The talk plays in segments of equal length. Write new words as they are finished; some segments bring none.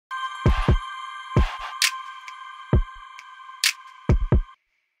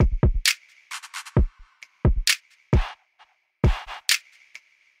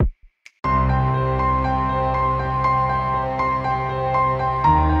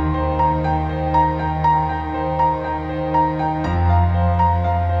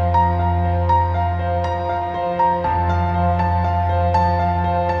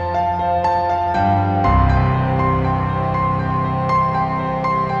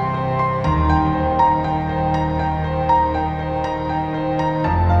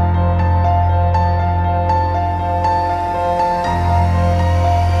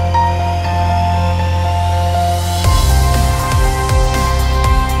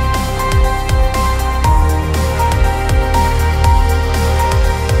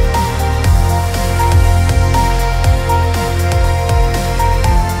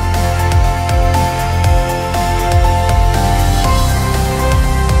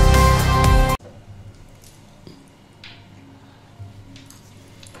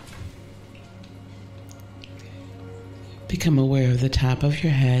Become aware of the top of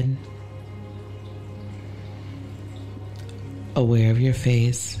your head, aware of your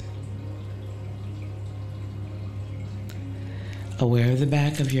face, aware of the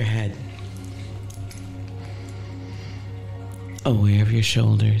back of your head, aware of your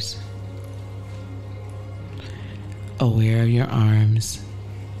shoulders, aware of your arms,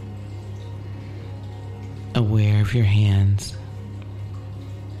 aware of your hands,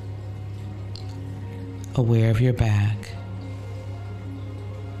 aware of your back,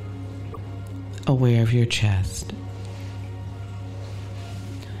 aware of your chest,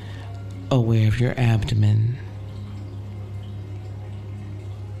 aware of your abdomen,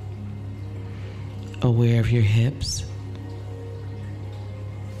 aware of your hips,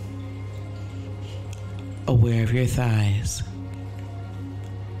 aware of your thighs,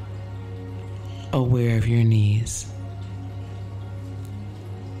 aware of your knees,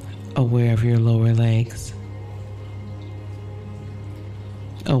 aware of your lower legs,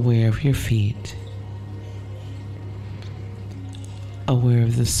 aware of your feet, aware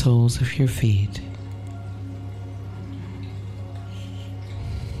of the soles of your feet,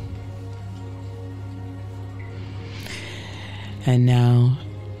 and now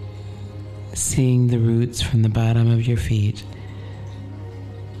seeing the roots from the bottom of your feet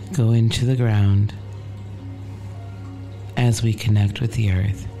go into the ground as we connect with the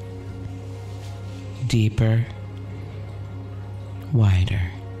earth, deeper, wider,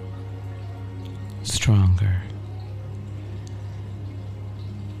 stronger,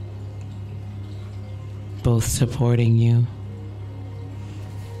 both supporting you,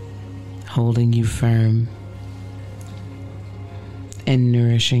 holding you firm, and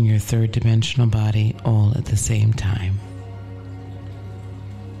nourishing your third dimensional body all at the same time.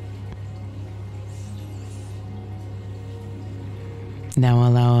 Now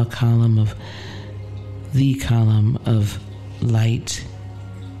allow the column of light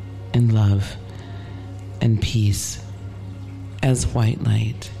and love and peace as white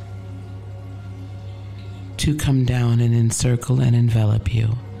light to come down and encircle and envelop you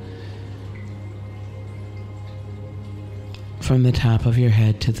from the top of your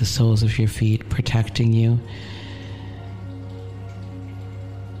head to the soles of your feet, protecting you,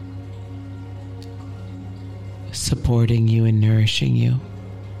 supporting you and nourishing you.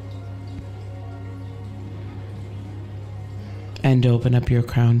 And open up your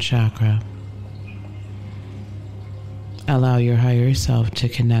crown chakra. Allow your higher self to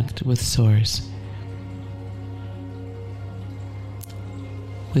connect with Source,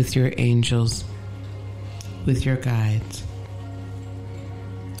 with your angels, with your guides,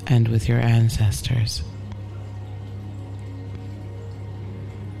 and with your ancestors.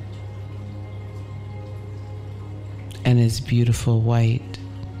 And it's beautiful white,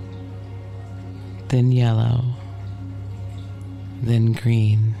 then yellow, then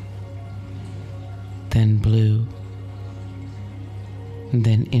green, then blue,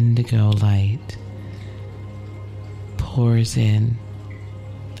 then indigo light pours in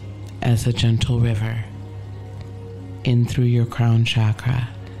as a gentle river in through your crown chakra,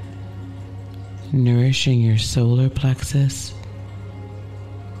 nourishing your solar plexus,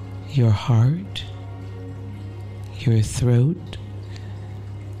 your heart, your throat,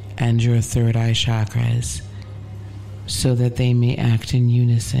 and your third eye chakras, so that they may act in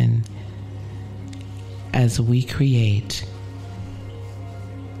unison as we create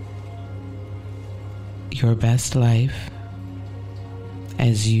your best life,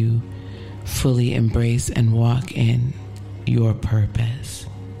 as you fully embrace and walk in your purpose,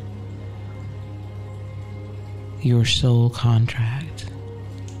 your soul contract.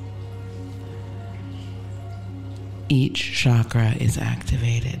 Each chakra is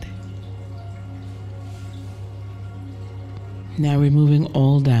activated. Now removing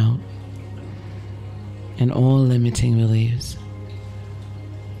all doubt and all limiting beliefs,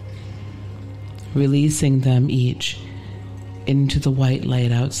 releasing them each into the white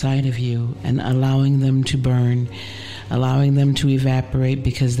light outside of you and allowing them to burn, allowing them to evaporate,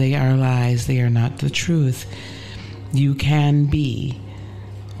 because they are lies, they are not the truth. You can be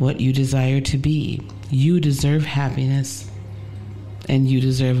what you desire to be. You deserve happiness, and you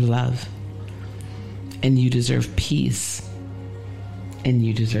deserve love, and you deserve peace, and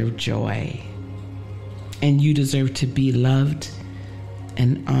you deserve joy, and you deserve to be loved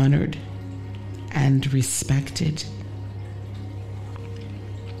and honored and respected.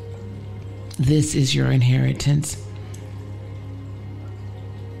 This is your inheritance.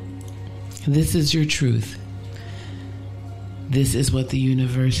 This is your truth. This is what the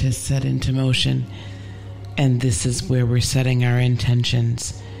universe has set into motion, and this is where we're setting our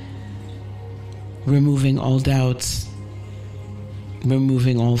intentions, removing all doubts,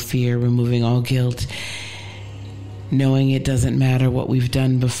 removing all fear, removing all guilt, knowing it doesn't matter what we've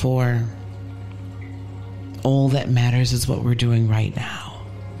done before. All that matters is what we're doing right now.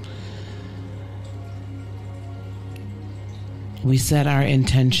 We set our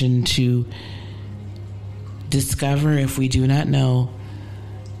intention to discover if we do not know,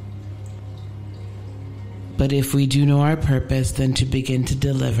 but if we do know our purpose, then to begin to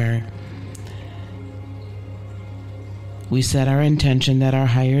deliver. We set our intention that our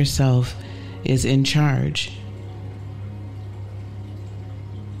higher self is in charge.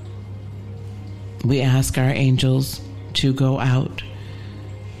 We ask our angels to go out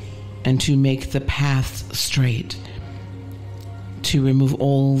and to make the path straight, to remove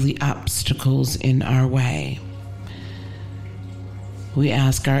all the obstacles in our way. We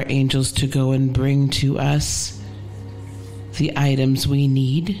ask our angels to go and bring to us the items we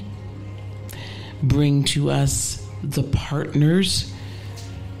need, bring to us the partners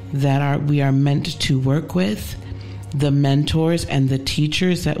that we are meant to work with, the mentors and the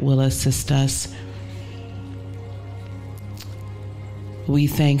teachers that will assist us. We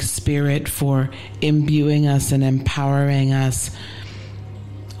thank Spirit for imbuing us and empowering us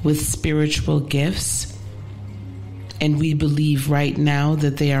with spiritual gifts. And we believe right now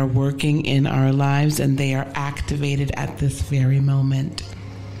that they are working in our lives and they are activated at this very moment.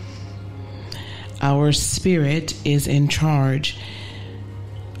 Our spirit is in charge.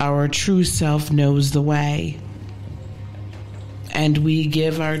 Our true self knows the way. And we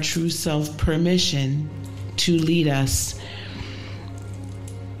give our true self permission to lead us.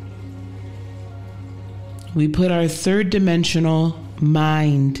 We put our third dimensional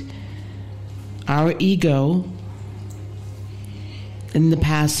mind, our ego, in the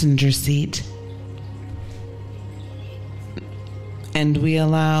passenger seat. And we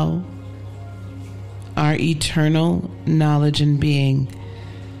allow our eternal knowledge and being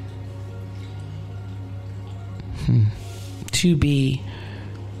to be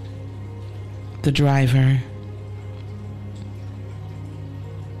the driver,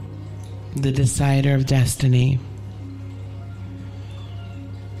 the decider of destiny,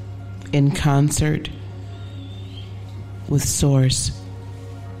 in concert with Source,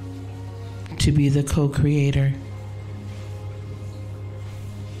 to be the co-creator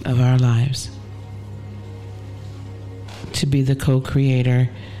of our lives, to be the co-creator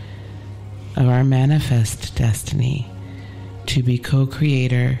of our manifest destiny, to be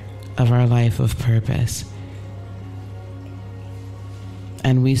co-creator of our life of purpose.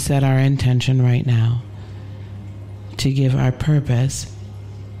 And we set our intention right now to give our purpose,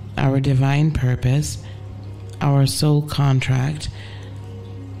 our divine purpose, our soul contract,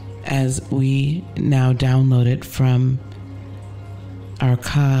 as we now download it from our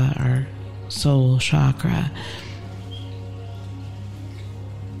Ka, our soul chakra.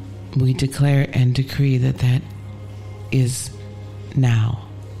 We declare and decree that that is now.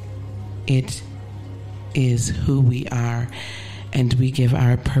 It is who we are, and we give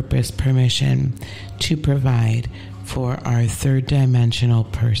our purpose permission to provide for our third dimensional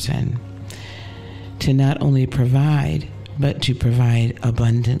person. To not only provide, but to provide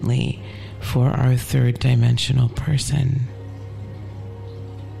abundantly for our third dimensional person.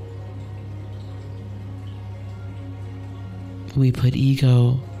 We put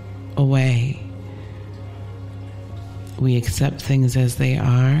ego away. We accept things as they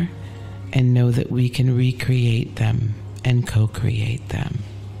are and know that we can recreate them and co-create them.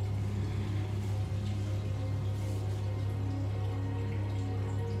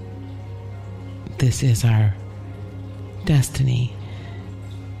 This is our destiny.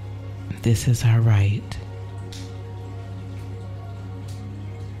 This is our right.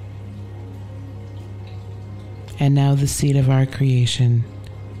 And now the seed of our creation,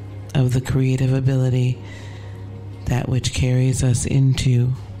 of the creative ability, that which carries us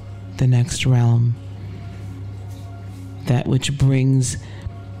into the next realm, that which brings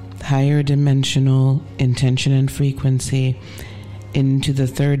higher dimensional intention and frequency into the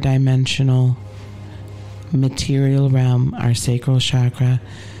third dimensional material realm, our sacral chakra.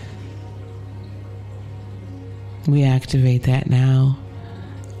 We activate that now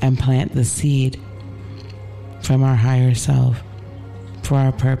and plant the seed from our higher self for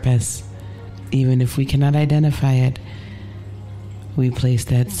our purpose. Even if we cannot identify it, we place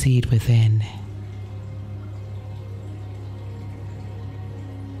that seed within.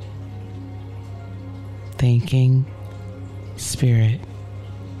 Thanking Spirit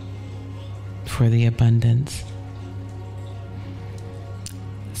for the abundance.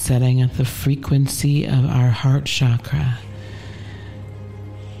 Setting up the frequency of our heart chakra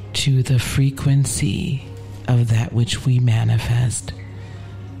to the frequency of that which we manifest,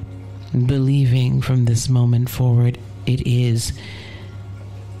 believing from this moment forward it is.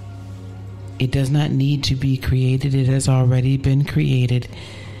 It does not need to be created. It has already been created.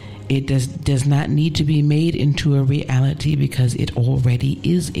 It does not need to be made into a reality because it already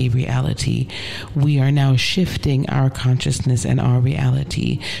is a reality. We are now shifting our consciousness and our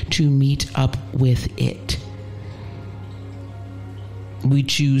reality to meet up with it. We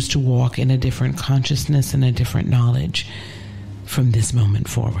choose to walk in a different consciousness and a different knowledge from this moment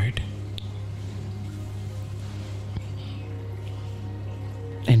forward.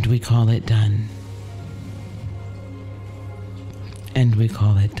 And we call it done. And we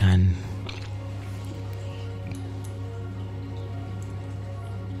call it done.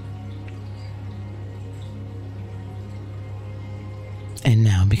 And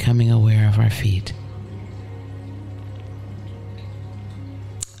now becoming aware of our feet.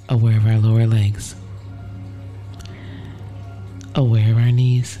 Aware of our lower legs. Aware of our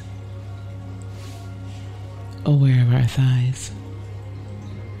knees. Aware of our thighs.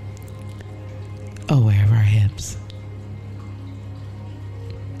 Aware of our hips.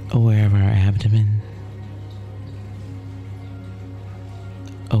 Aware of our abdomen.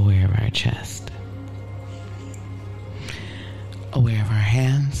 Aware of our chest. Aware of our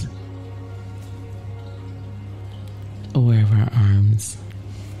hands. Aware of our arms.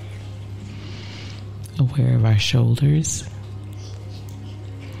 Aware of our shoulders.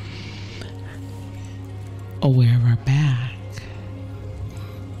 Aware of our back.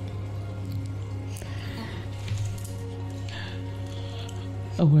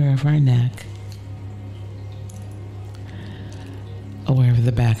 Aware of our neck. Aware of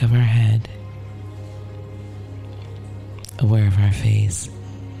the back of our head. Aware of our face.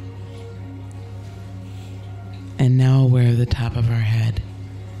 And now aware of the top of our head.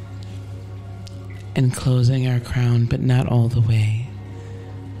 And closing our crown, but not all the way,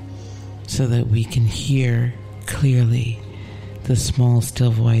 so that we can hear clearly the small, still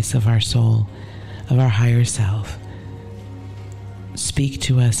voice of our soul, of our higher self, speak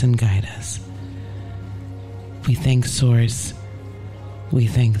to us and guide us. We thank Source, we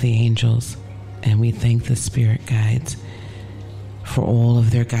thank the angels, and we thank the spirit guides for all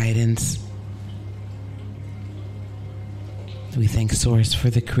of their guidance. We thank Source for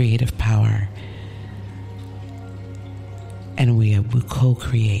the creative power. And we will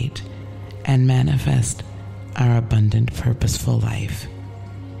co-create and manifest our abundant, purposeful life.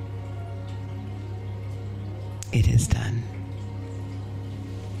 It is done.